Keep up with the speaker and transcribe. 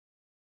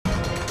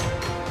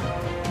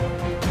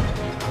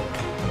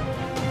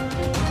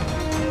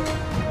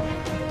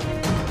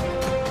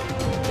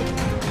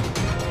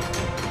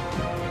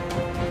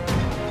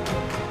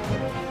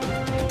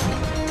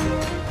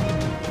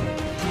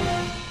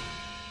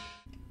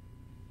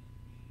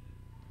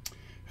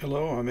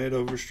Hello, I'm Ed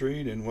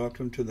Overstreet and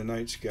welcome to the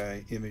Night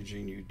Sky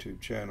Imaging YouTube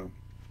channel.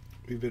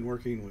 We've been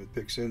working with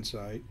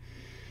PixInsight.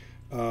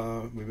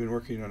 We've been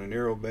working on a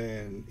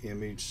narrowband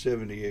image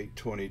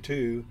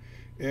 7822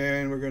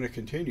 and we're going to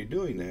continue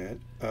doing that.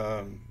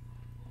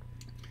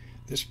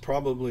 This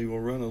probably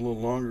will run a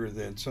little longer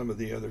than some of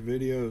the other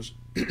videos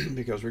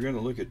because we're going to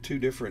look at two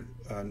different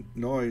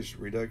noise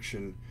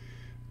reduction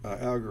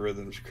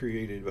algorithms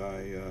created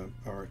by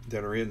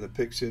that are in the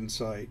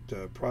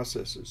PixInsight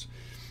processes.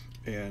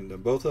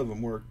 And both of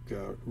them work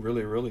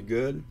really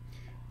good.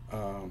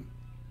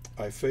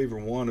 I favor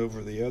one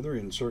over the other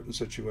in certain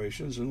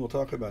situations, and we'll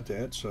talk about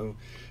that. So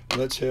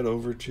let's head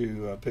over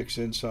to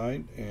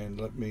PixInsight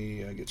and let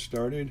me get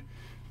started.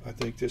 I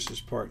think this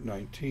is part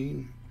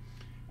 19,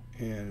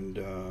 and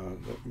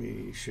let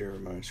me share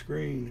my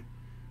screen,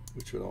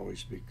 which would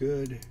always be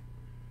good,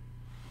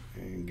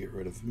 and get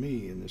rid of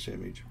me in this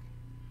image.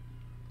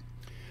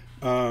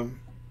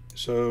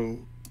 So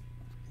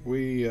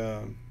we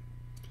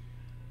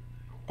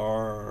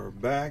are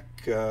back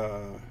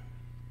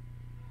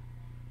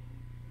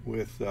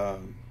with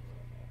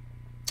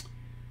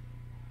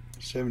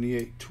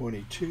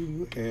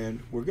 7822,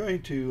 and we're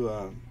going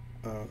to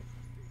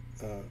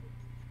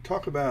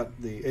talk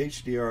about the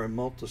HDR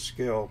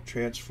multi-scale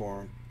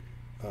transform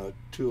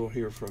tool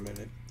here for a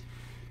minute.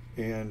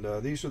 And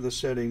these are the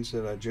settings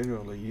that I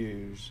generally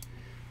use,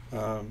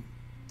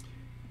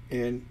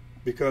 and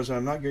because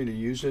I'm not going to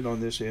use it on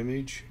this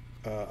image,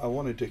 I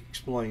wanted to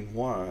explain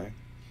why.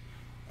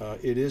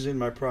 It is in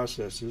my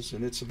processes,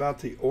 and it's about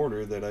the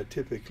order that I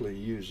typically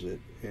use it.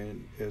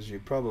 And as you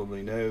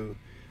probably know,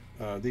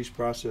 these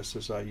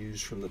processes I use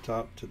from the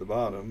top to the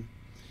bottom.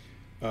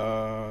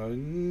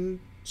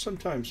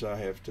 Sometimes I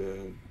have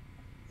to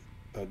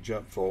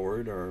jump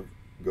forward or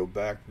go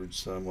backwards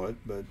somewhat,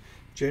 but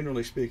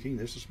generally speaking,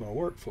 this is my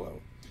workflow.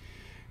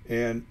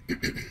 And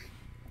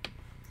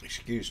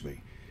excuse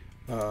me.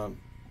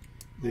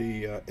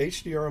 The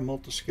HDR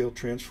multi-scale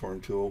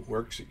transform tool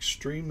works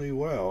extremely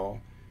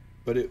well,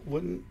 but it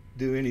wouldn't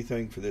do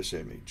anything for this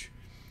image.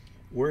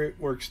 Where it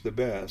works the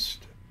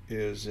best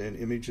is in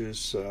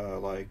images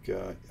like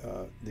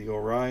the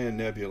Orion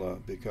Nebula,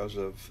 because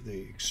of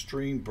the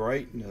extreme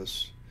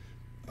brightness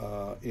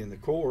in the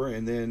core,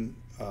 and then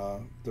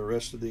the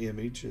rest of the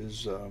image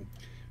is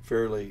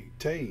fairly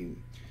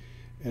tame.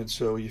 And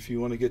so if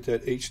you want to get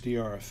that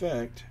HDR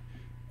effect,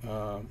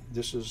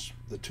 this is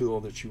the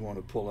tool that you want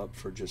to pull up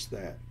for just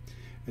that.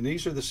 And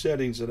these are the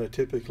settings that I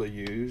typically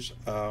use.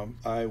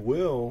 I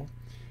will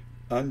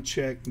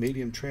uncheck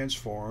medium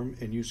transform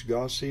and use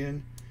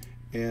Gaussian,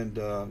 and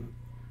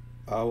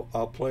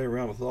I'll play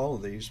around with all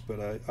of these, but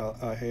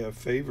I have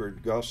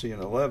favored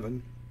Gaussian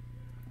 11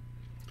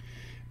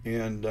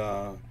 and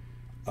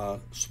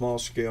small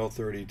scale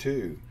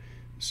 32.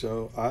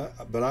 So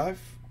but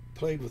I've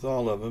played with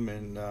all of them,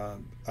 and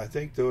I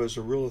think, though, as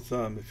a rule of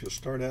thumb, if you'll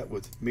start out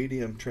with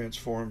medium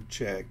transform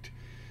checked,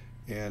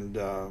 and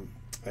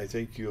I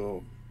think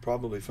you'll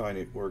probably find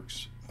it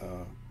works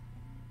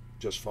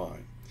just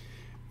fine.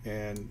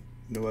 And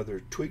no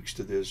other tweaks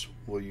to this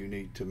will you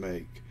need to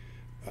make.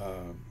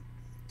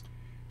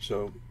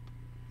 So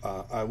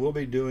I will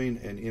be doing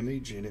an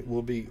image, and it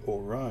will be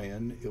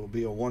Orion. It will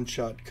be a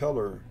one-shot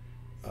color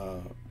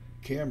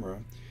camera,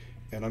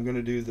 and I'm going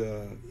to do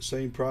the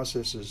same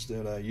processes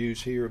that I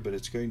use here, but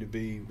it's going to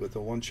be with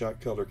a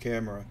one-shot color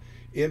camera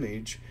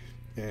image.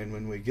 And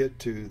when we get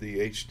to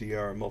the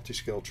HDR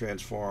multi-scale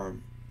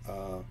transform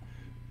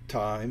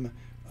time,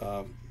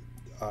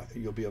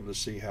 you'll be able to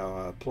see how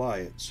I apply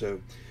it.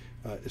 So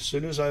as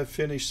soon as I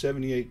finish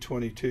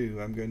 7822,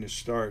 I'm going to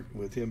start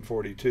with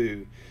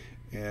M42,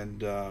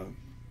 and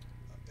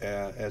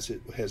as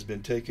it has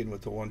been taken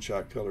with the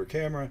one-shot color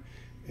camera,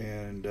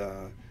 and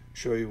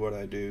show you what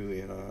I do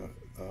in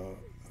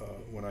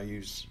when I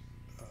use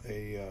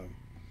an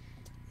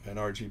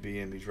RGB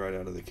image right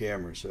out of the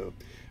camera. So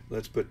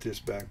let's put this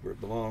back where it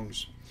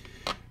belongs.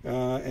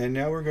 And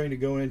now we're going to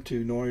go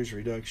into noise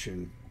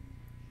reduction.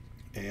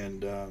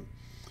 And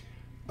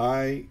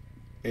I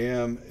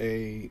am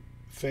a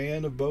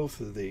fan of both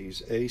of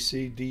these,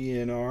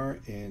 ACDNR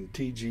and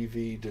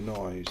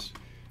TGVDenoise.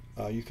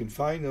 You can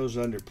find those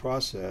under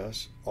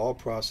process, all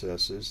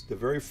processes. The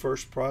very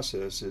first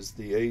process is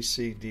the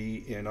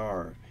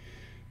ACDNR.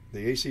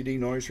 The ACD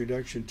noise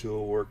reduction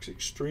tool works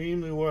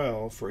extremely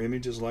well for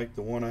images like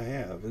the one I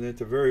have. And at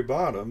the very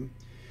bottom,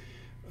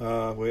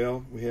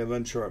 well, we have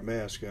unsharp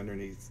mask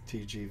underneath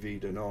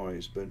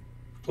TGVDenoise, but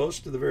close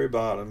to the very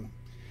bottom,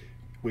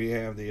 we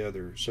have the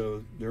other.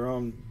 So they're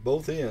on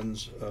both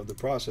ends of the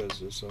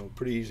processes, so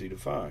pretty easy to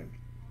find.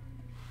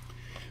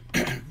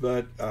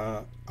 But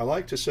I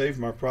like to save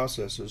my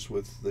processes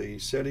with the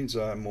settings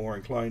I'm more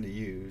inclined to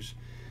use,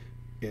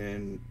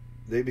 and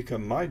they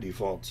become my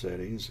default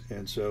settings.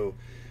 And so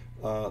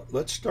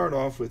let's start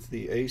off with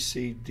the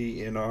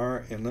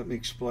ACDNR, and let me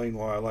explain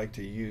why I like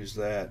to use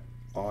that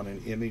on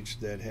an image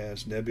that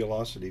has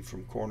nebulosity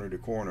from corner to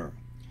corner.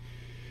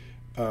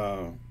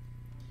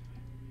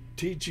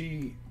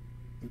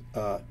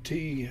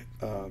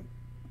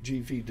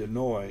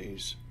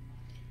 TGVDenoise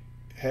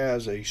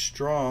has a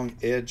strong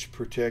edge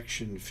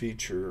protection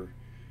feature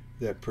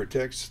that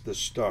protects the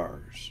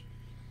stars.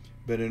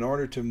 But in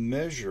order to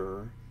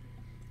measure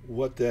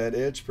what that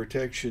edge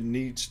protection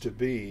needs to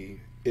be,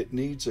 it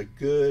needs a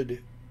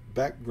good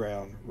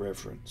background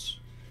reference.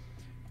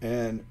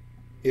 And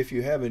if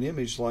you have an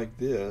image like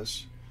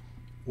this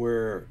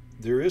where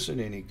there isn't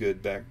any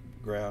good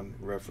background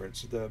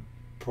reference,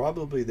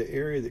 probably the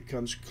area that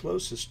comes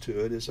closest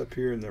to it is up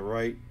here in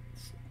the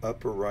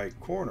upper right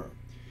corner.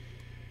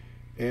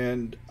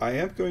 And I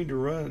am going to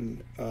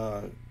run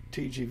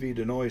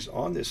TGVDenoise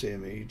on this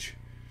image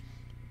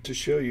to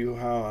show you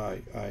how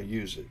I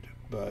use it.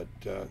 But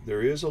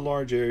there is a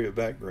large area of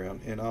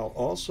background, and I'll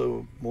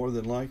also more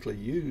than likely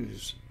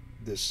use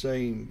the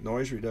same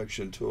noise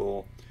reduction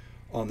tool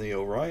on the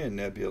Orion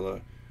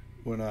Nebula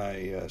when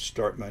I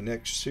start my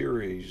next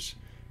series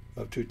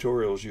of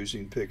tutorials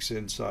using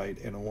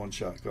PixInsight and a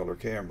one-shot color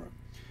camera.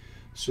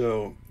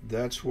 So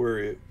that's where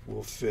it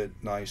will fit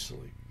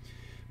nicely.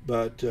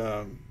 But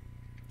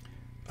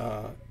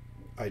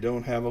I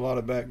don't have a lot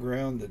of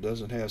background that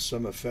doesn't have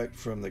some effect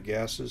from the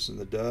gases and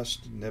the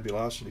dust and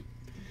nebulosity.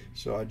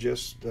 So I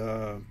just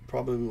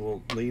probably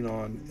will lean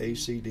on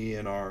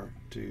ACDNR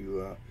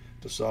to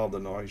solve the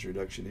noise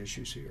reduction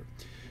issues here.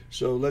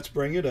 So let's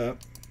bring it up.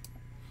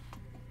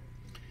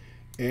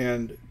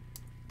 And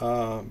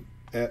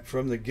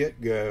from the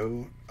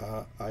get-go,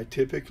 I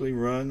typically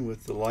run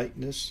with the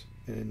lightness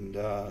and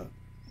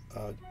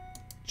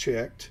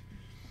checked.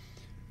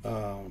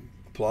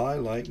 Apply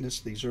lightness.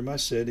 These are my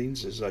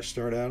settings as I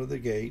start out of the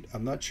gate.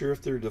 I'm not sure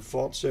if they're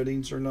default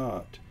settings or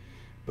not,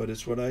 but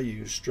it's what I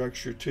use.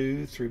 Structure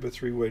 2,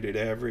 3x3 weighted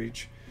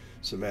average,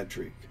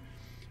 symmetric.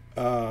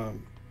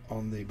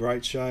 On the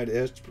bright side,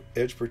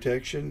 edge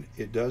protection,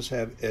 it does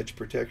have edge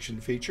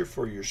protection feature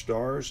for your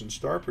stars and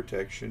star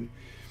protection,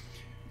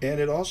 and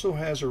it also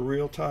has a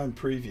real-time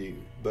preview,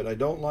 but I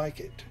don't like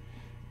it.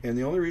 And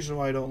the only reason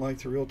why I don't like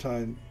the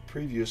real-time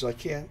preview is I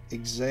can't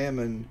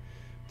examine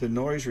the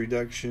noise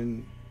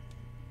reduction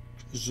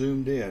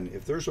zoomed in.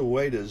 If there's a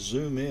way to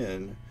zoom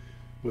in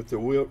with the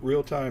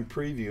real-time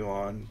preview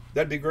on,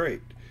 that'd be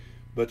great,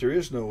 but there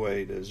is no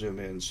way to zoom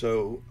in,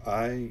 so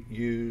I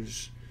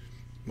use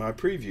my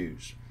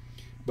previews.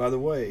 By the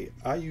way,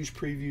 I use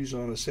previews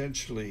on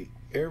essentially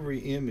every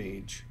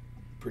image,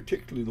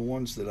 particularly the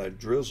ones that I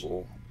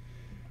drizzle,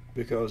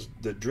 because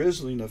the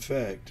drizzling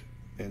effect,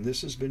 and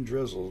this has been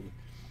drizzled,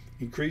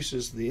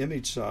 increases the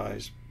image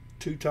size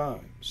 2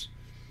 times.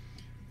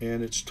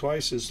 And it's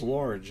twice as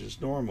large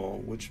as normal,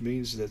 which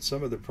means that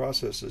some of the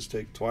processes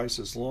take twice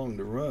as long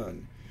to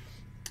run.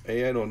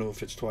 I don't know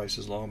if it's twice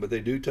as long, but they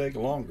do take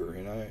longer,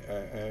 and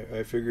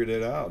I figured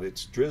it out.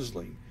 It's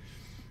drizzling.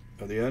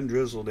 The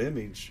undrizzled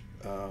image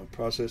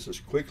processes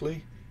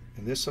quickly,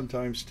 and this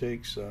sometimes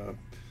takes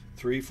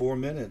 3-4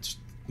 minutes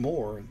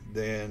more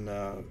than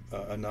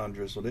a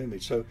non-drizzled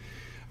image. So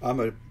I'm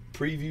a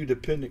preview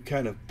dependent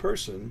kind of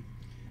person,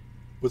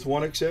 with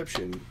one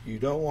exception. You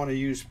don't want to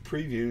use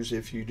previews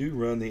if you do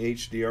run the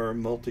HDR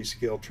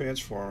multi-scale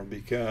transform,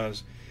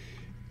 because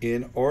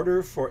in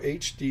order for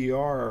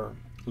HDR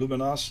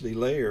luminosity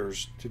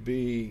layers to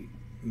be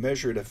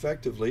measured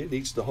effectively, it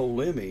needs the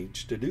whole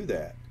image to do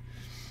that.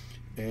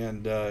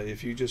 And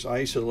if you just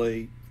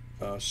isolate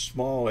a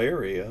small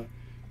area,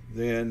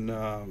 then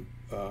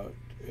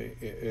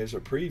as a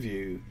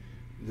preview,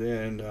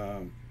 then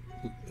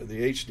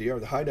the HDR,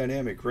 the high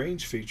dynamic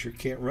range feature,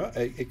 can't run.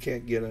 It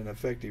can't get an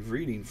effective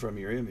reading from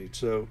your image.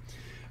 So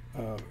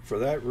for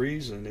that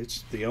reason,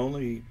 it's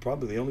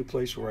probably the only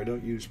place where I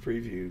don't use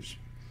previews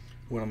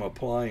when I'm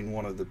applying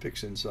one of the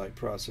PixInsight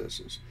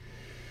processes.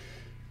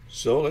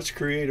 So let's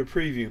create a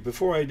preview.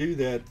 Before I do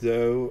that,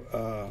 though,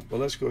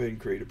 well, let's go ahead and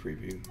create a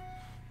preview,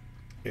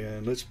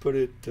 and let's put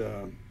it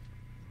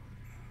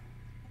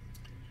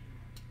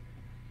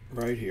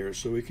right here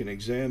so we can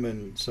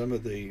examine some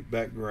of the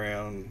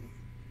background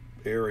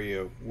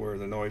area where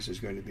the noise is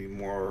going to be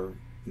more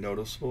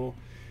noticeable,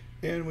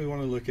 and we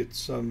want to look at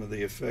some of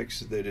the effects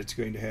that it's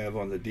going to have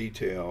on the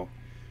detail,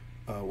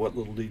 what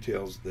little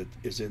details that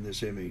is in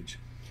this image.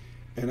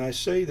 And I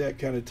say that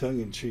kind of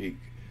tongue-in-cheek.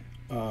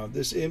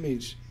 This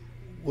image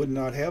would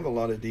not have a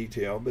lot of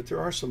detail, but there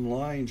are some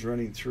lines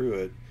running through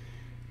it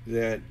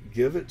that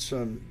give it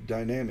some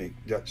dynamic,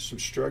 some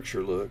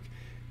structure look,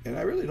 and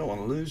I really don't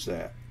want to lose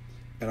that.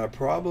 And I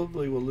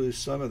probably will lose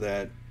some of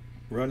that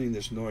running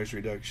this noise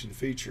reduction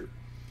feature,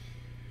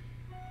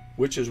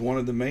 which is one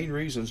of the main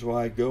reasons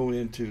why I go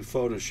into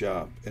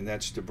Photoshop, and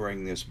that's to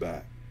bring this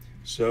back.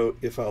 So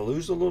if I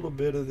lose a little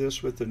bit of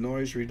this with the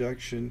noise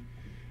reduction,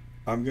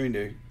 I'm going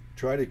to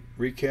try to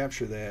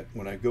recapture that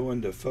when I go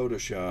into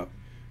Photoshop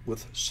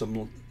with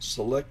some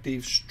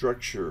selective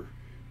structure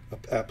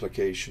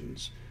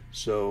applications.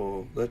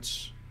 So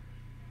let's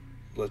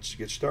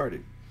get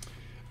started.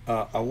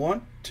 I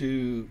want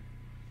to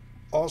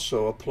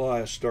also apply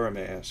a star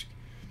mask.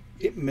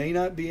 It may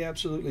not be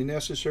absolutely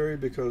necessary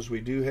because we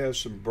do have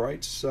some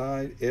bright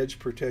side edge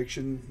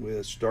protection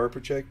with star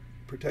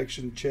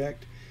protection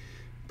checked,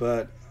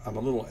 but I'm a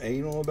little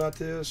anal about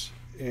this,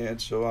 and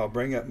so I'll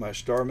bring up my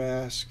star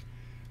mask,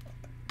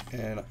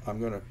 and I'm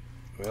going to,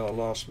 well, I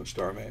lost my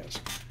star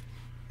mask.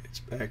 It's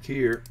back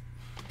here,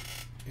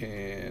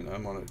 and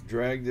I'm going to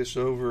drag this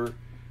over,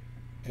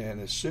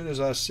 and as soon as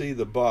I see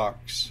the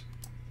box,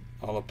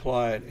 I'll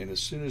apply it, and as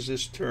soon as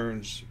this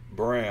turns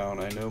brown,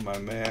 I know my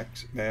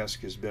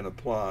mask has been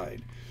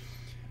applied.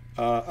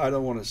 I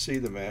don't want to see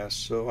the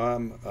mask,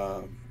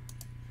 so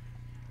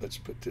let's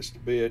put this to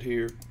bed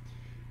here.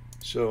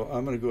 So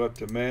I'm going to go up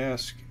to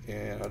mask,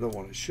 and I don't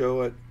want to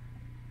show it,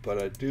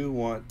 but I do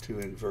want to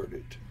invert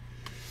it.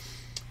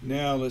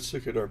 Now let's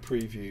look at our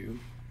preview,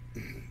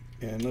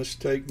 and let's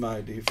take my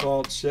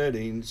default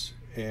settings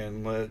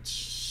and let's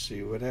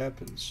see what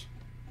happens.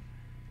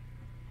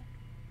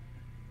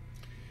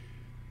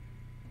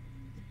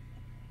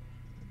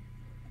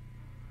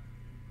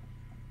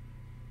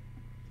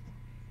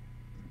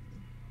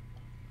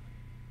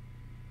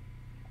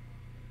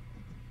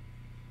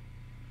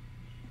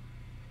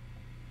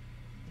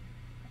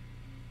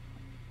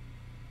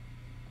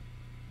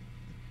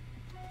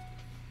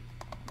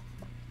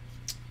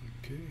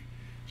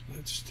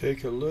 Let's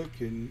take a look,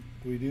 and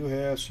we do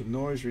have some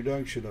noise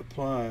reduction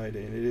applied,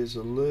 and it is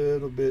a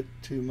little bit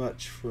too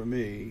much for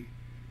me.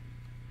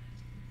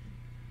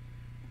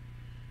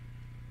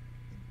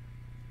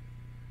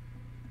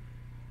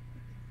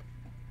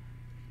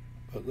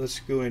 But let's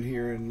go in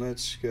here and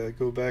let's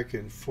go back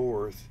and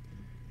forth,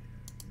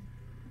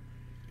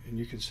 and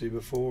you can see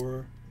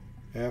before,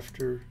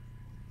 after,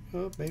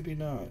 well, maybe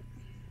not.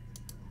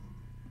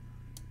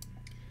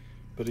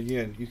 But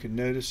again, you can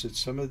notice that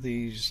some of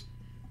these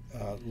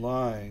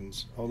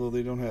lines, although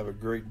they don't have a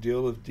great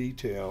deal of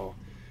detail,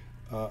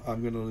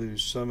 I'm going to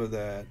lose some of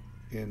that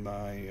in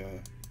my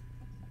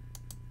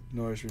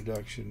noise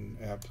reduction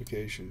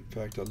application. In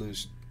fact, I'll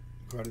lose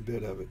quite a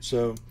bit of it.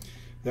 So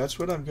that's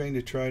what I'm going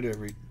to try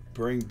to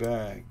bring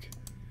back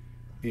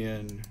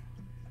in.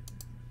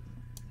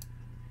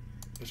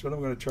 That's what I'm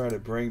going to try to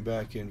bring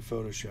back in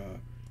Photoshop.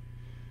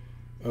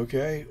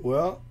 Okay,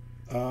 well,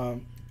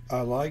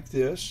 I like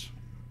this,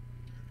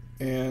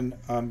 and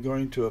I'm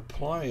going to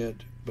apply it,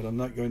 but I'm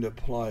not going to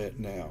apply it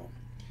now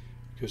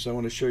because I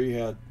want to show you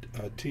how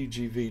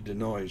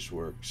TGVDenoise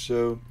works.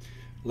 So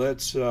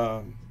let's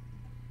close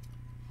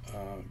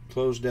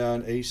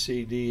down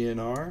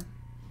ACDNR.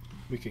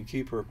 We can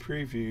keep our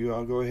preview.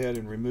 I'll go ahead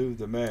and remove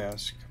the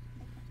mask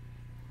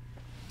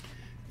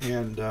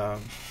and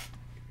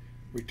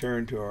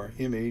return to our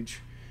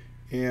image.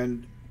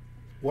 And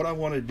what I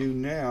want to do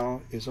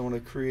now is I want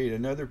to create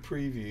another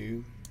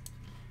preview,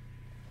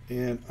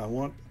 and I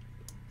want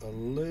a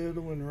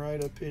little one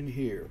right up in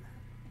here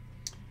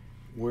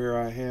where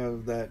I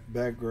have that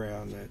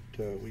background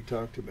that we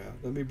talked about.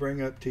 Let me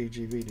bring up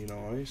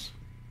TGVDenoise,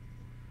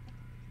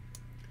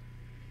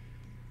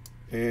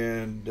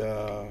 and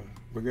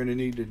we're going to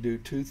need to do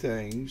two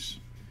things.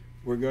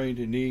 We're going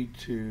to need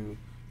to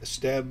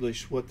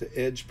establish what the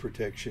edge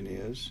protection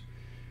is,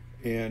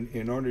 and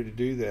in order to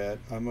do that,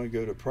 I'm going to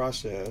go to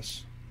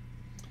Process,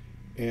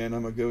 and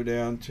I'm going to go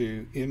down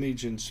to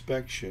Image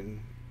Inspection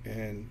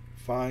and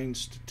Find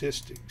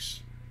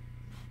Statistics,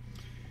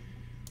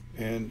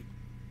 and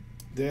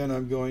then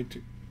I'm going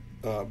to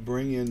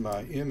bring in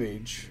my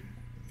image,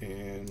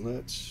 and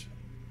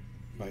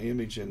my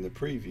image in the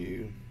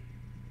preview,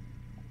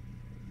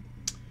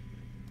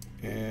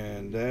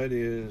 and that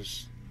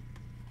is,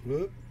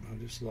 whoop, I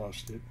just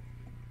lost it.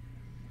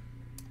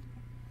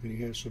 When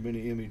you have so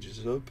many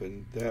images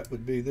open, that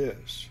would be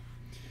this.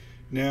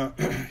 Now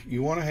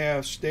you want to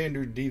have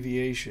standard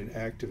deviation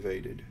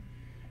activated.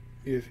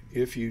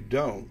 If you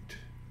don't,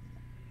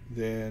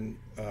 then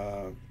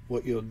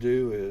what you'll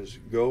do is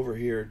go over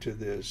here to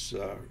this,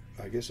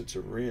 I guess it's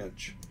a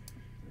wrench,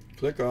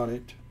 click on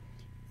it,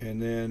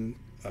 and then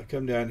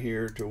come down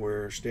here to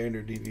where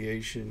standard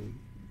deviation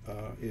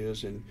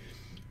is, and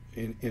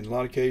in a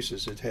lot of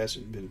cases it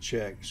hasn't been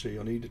checked, so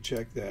you'll need to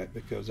check that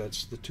because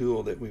that's the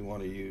tool that we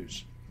want to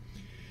use.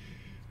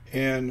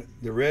 And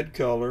the red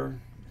color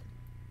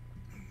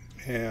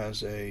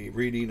has a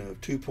reading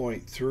of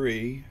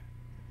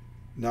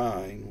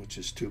 2.39, which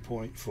is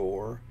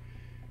 2.4,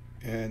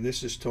 and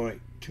this is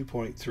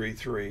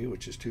 2.33,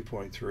 which is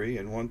 2.3,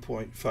 and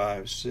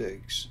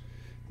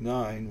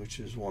 1.569, which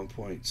is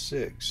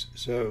 1.6.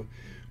 So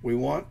we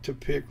want to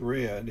pick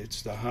red.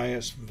 It's the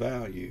highest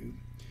value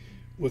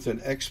with an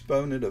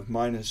exponent of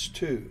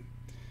 -2.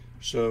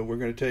 So we're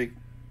going to take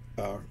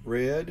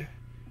red.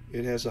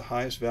 It has the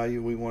highest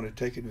value. We want to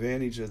take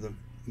advantage of the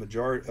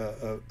majority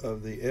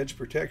of the edge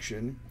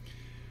protection,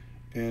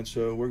 and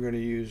so we're going to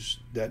use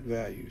that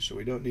value. So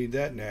we don't need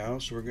that now,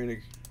 so we're going to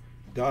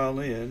dial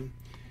in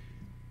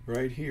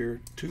right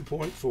here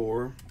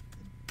 2.4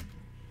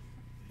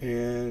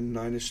 and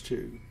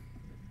 -2.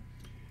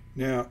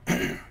 Now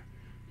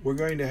we're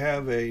going to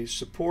have a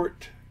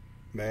support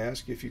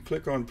mask. If you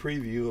click on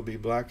preview, it'll be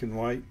black and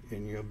white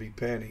and you'll be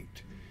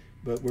panicked,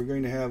 but we're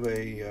going to have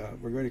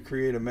we're going to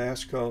create a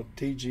mask called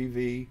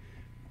TGV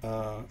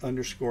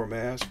underscore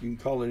mask. You can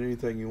call it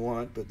anything you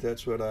want, but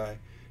that's what I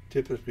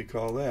typically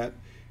call that.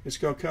 It's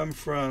going to come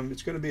from,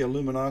 it's going to be a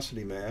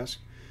luminosity mask.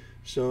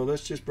 So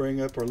let's just bring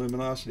up our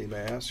luminosity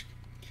mask,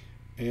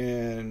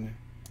 and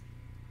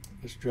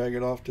let's drag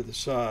it off to the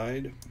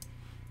side,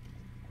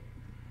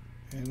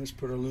 and let's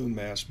put our loom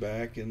mask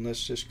back, and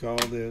let's just call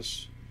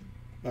this,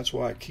 that's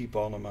why I keep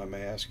all of my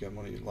masks, I'm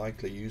going to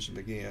likely use them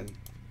again,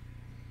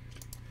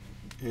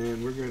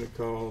 and we're going to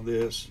call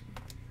this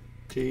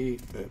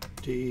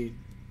TGVV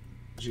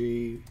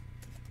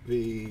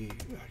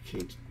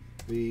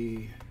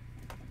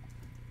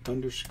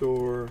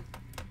underscore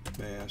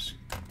mask.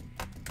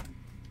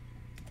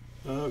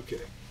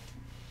 Okay,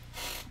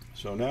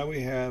 so now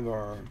we have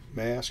our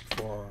mask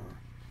for our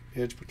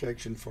edge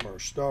protection for our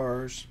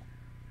stars.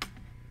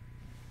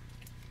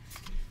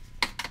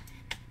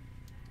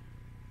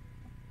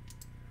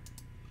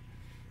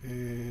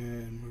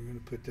 And we're going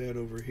to put that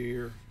over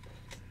here.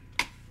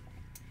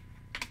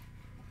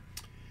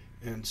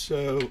 And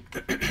so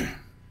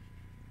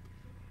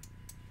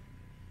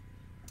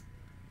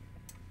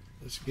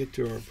let's get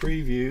to our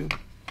preview.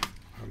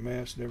 Our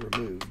mask never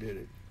moved, did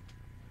it?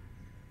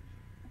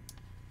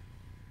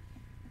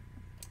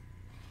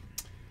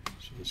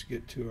 So let's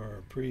get to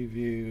our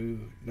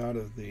preview, not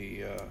of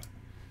the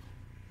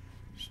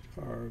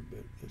star,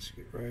 but let's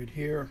get right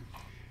here.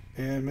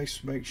 And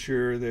let's make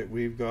sure that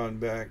we've gone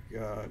back,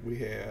 we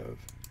have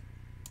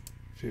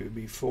to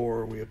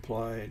before we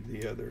applied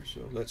the other.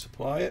 So let's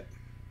apply it.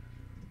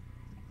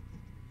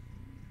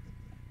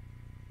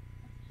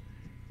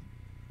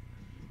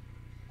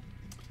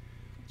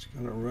 It's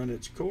going to run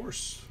its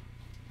course.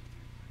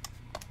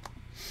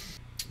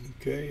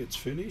 Okay, it's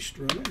finished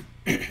running.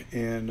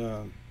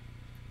 And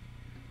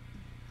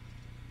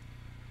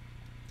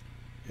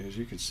as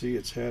you can see,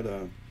 it's had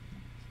a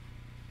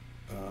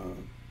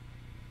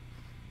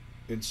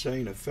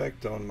insane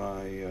effect on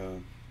my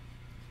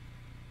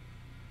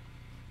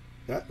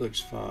that looks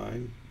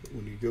fine, but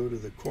when you go to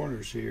the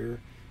corners here,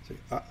 say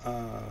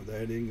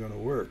that ain't gonna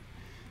work.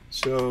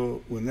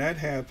 So when that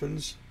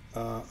happens,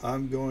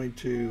 I'm going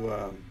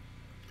to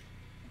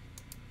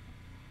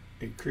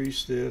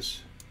increase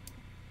this.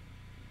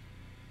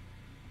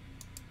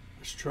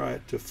 Let's try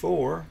it to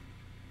 4,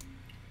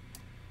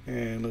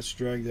 and let's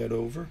drag that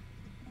over.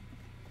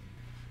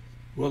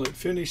 Well, it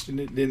finished and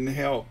it didn't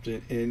help,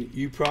 and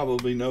you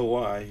probably know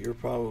why. You're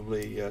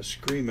probably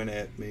screaming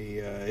at me,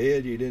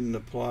 Ed, you didn't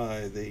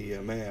apply the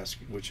mask,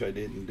 which I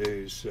didn't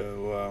do.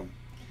 So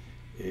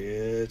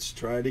let's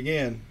try it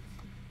again.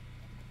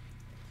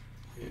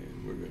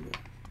 And we're going to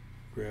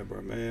grab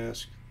our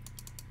mask.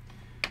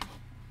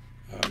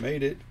 I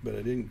made it, but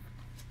I didn't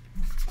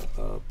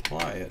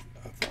apply it.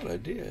 I thought I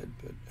did,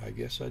 but I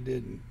guess I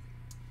didn't.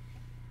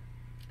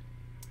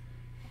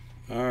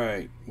 All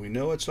right, we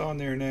know it's on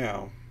there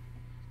now.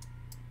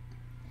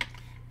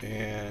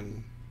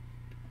 And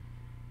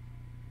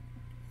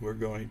we're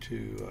going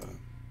to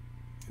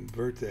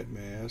invert that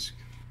mask,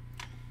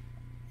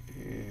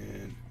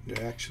 and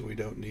actually we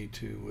don't need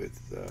to with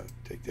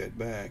take that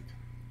back.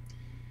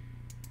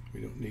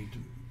 We don't need to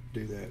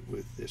do that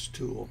with this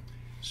tool.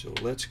 So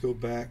let's go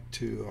back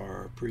to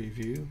our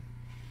preview,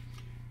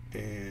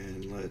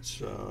 and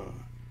let's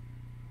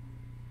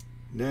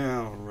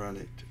now run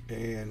it,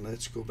 and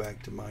let's go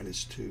back to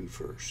 -2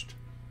 first.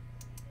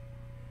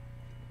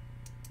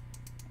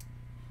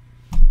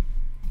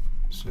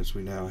 Since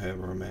we now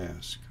have our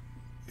mask,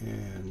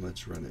 and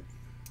let's run it.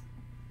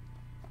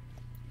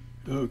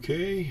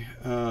 Okay,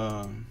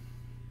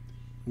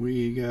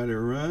 we got it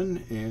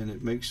run, and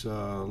it makes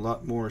a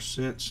lot more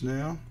sense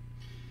now.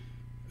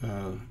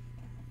 You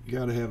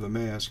got to have a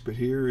mask, but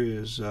here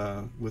is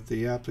with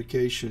the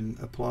application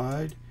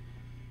applied,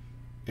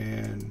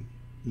 and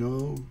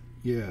no,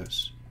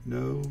 yes,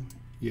 no,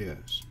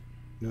 yes,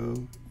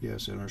 no,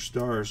 yes, and our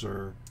stars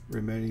are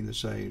remaining the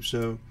same.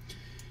 So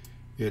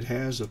it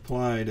has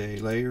applied a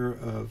layer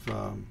of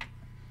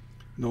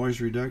noise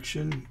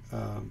reduction.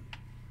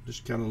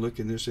 Just kind of look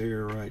in this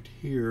area right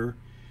here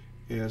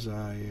as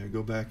I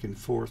go back and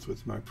forth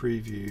with my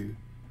preview.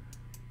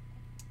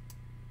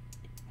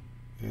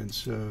 And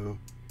so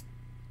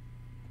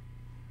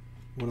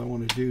what I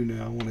want to do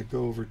now, I want to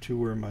go over to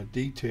where my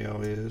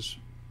detail is.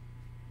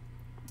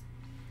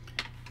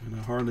 And I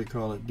hardly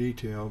call it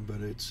detail,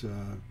 but it's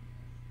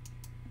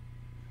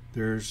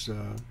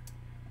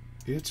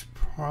it's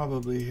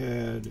probably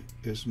had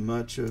as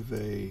much of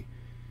a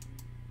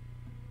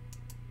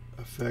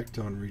effect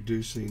on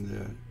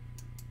reducing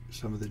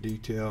some of the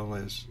detail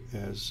as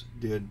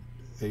did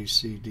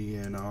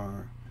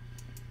ACDNR.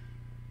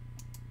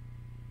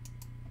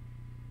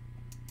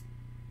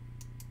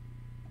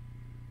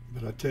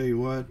 But I tell you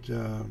what,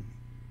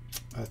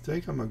 I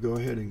think I'm going to go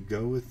ahead and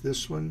go with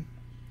this one.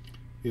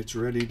 It's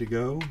ready to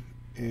go,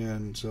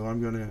 and so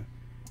I'm going to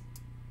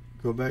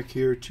go back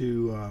here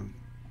to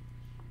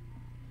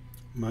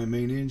my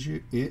main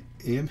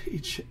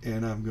image,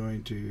 and I'm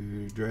going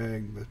to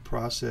drag the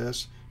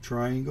process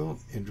triangle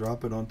and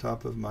drop it on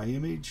top of my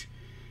image,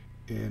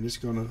 and it's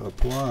going to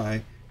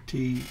apply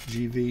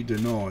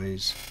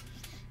TGVDenoise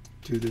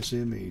to this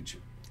image.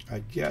 I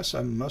guess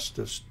I must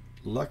have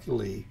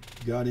luckily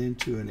got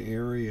into an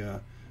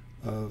area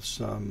of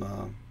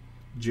some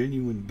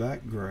genuine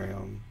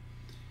background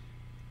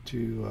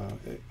to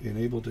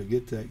enable to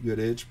get that good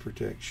edge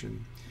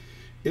protection.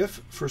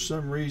 If for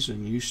some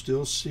reason you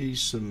still see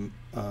some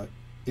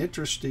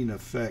interesting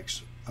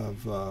effects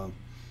of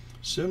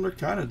similar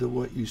kind of to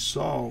what you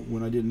saw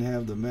when I didn't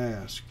have the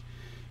mask,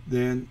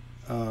 then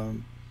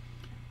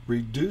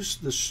reduce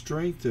the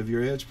strength of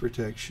your edge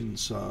protection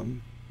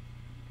some,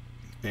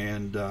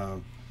 and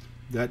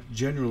that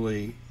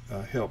generally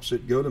helps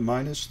it. Go to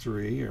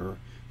 -3 or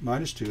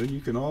 -2, and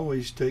you can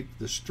always take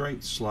the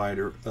strength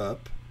slider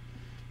up,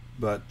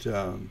 but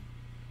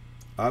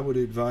I would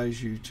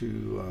advise you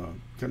to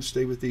kind of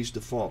stay with these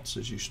defaults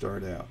as you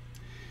start out.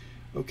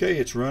 Okay,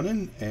 it's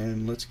running,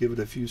 and let's give it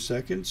a few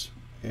seconds,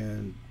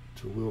 and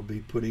we'll be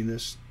putting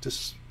this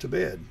to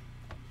bed.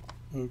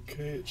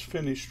 Okay, it's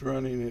finished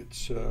running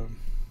its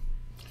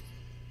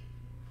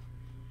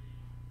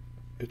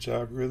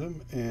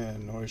algorithm,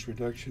 and noise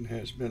reduction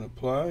has been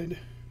applied.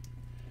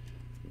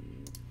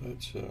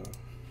 Let's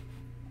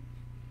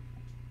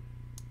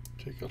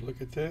take a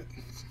look at that.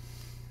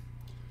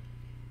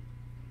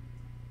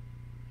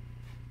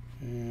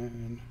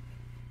 And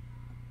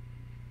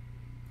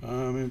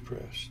I'm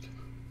impressed.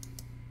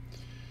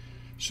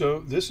 So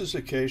this is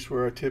a case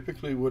where I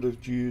typically would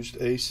have used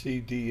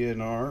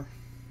ACDNR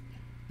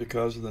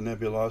because of the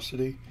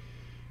nebulosity,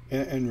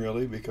 and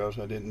really because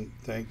I didn't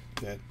think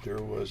that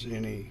there was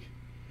any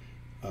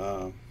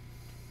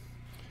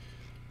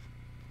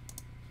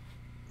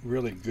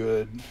really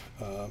good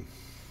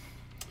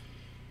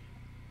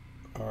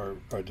or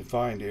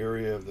defined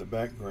area of the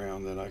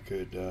background that I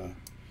could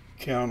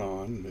count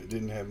on that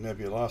didn't have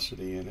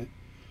nebulosity in it,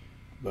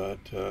 but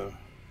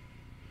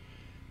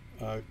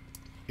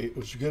it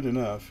was good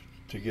enough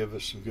to give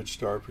us some good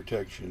star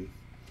protection.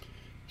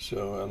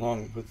 So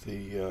along with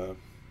the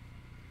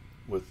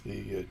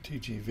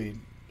TGV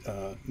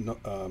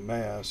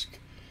mask,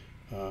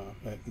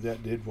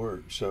 that did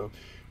work. So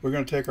we're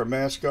going to take our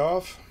mask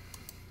off,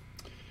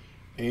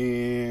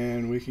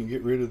 and we can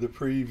get rid of the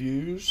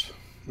previews.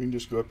 We can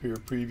just go up here,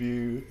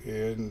 preview,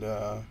 and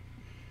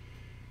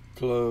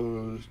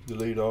close,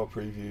 delete all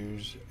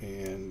previews.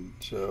 And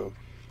so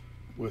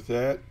with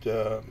that,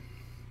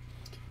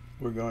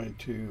 we're going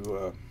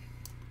to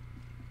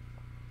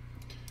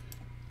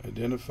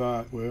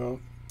identify, well,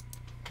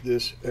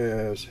 this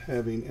as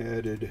having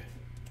added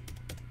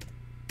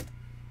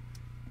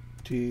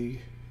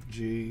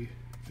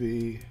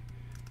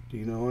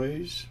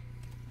TGVDenoise,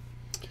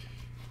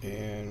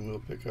 and we'll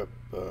pick up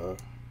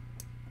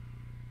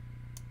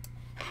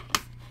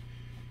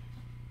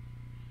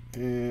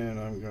and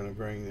I'm going to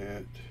bring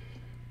that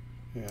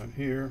down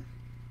here.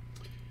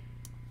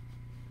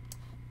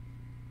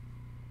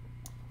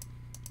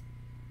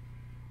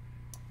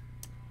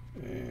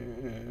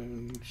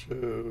 And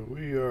so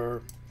we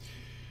are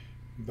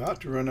about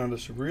to run out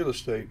of some real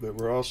estate, but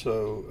we're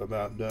also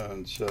about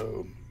done.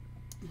 So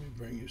let me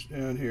bring this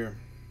down here.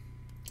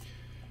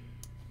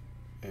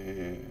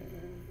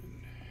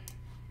 And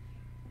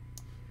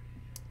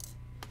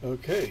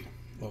okay,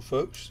 well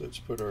folks, let's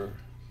put our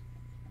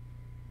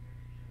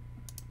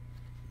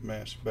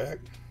mask back,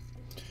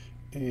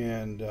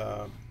 and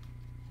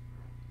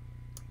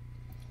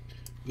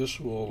this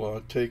will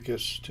take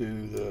us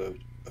to the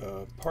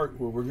part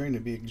where we're going to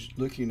be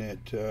looking at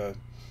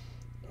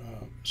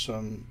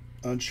some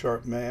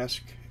unsharp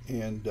mask,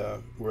 and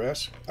we're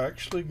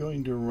actually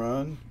going to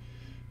run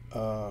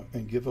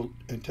and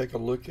take a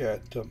look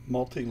at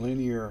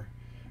multilinear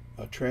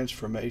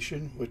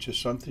transformation, which is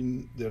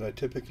something that I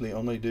typically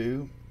only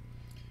do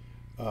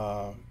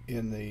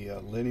in the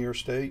linear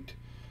state.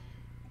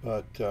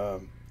 But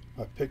I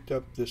picked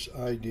up this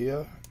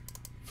idea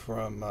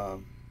from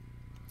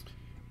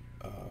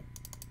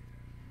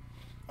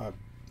I'm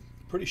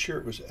pretty sure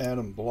it was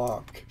Adam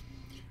Block,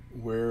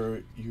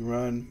 where you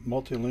run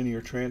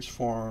multilinear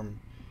transform,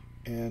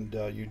 and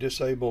you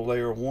disable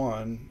layer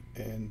 1,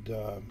 and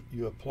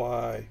you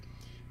apply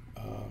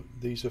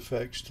these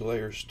effects to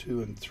layers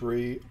 2 and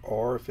 3,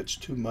 or if it's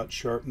too much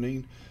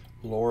sharpening,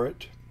 lower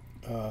it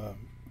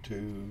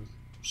to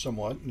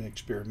somewhat an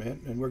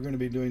experiment, and we're going to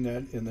be doing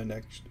that in the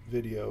next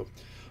video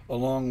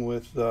along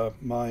with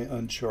my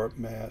unsharp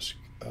mask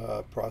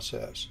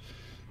process.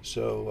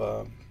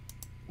 So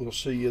we'll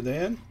see you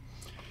then.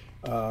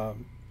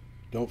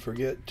 Don't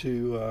forget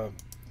to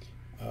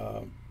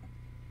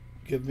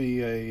give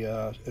me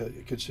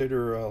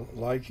consider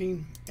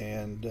liking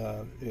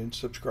and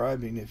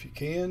subscribing if you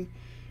can.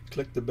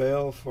 Click the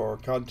bell for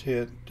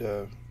content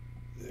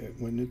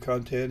when new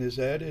content is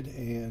added,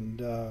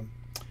 and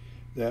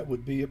that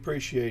would be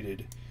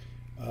appreciated.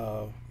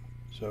 So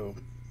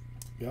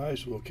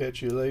guys, we'll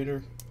catch you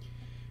later.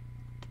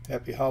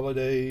 Happy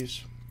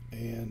holidays,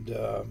 and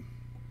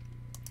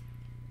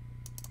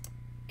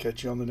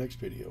catch you on the next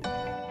video.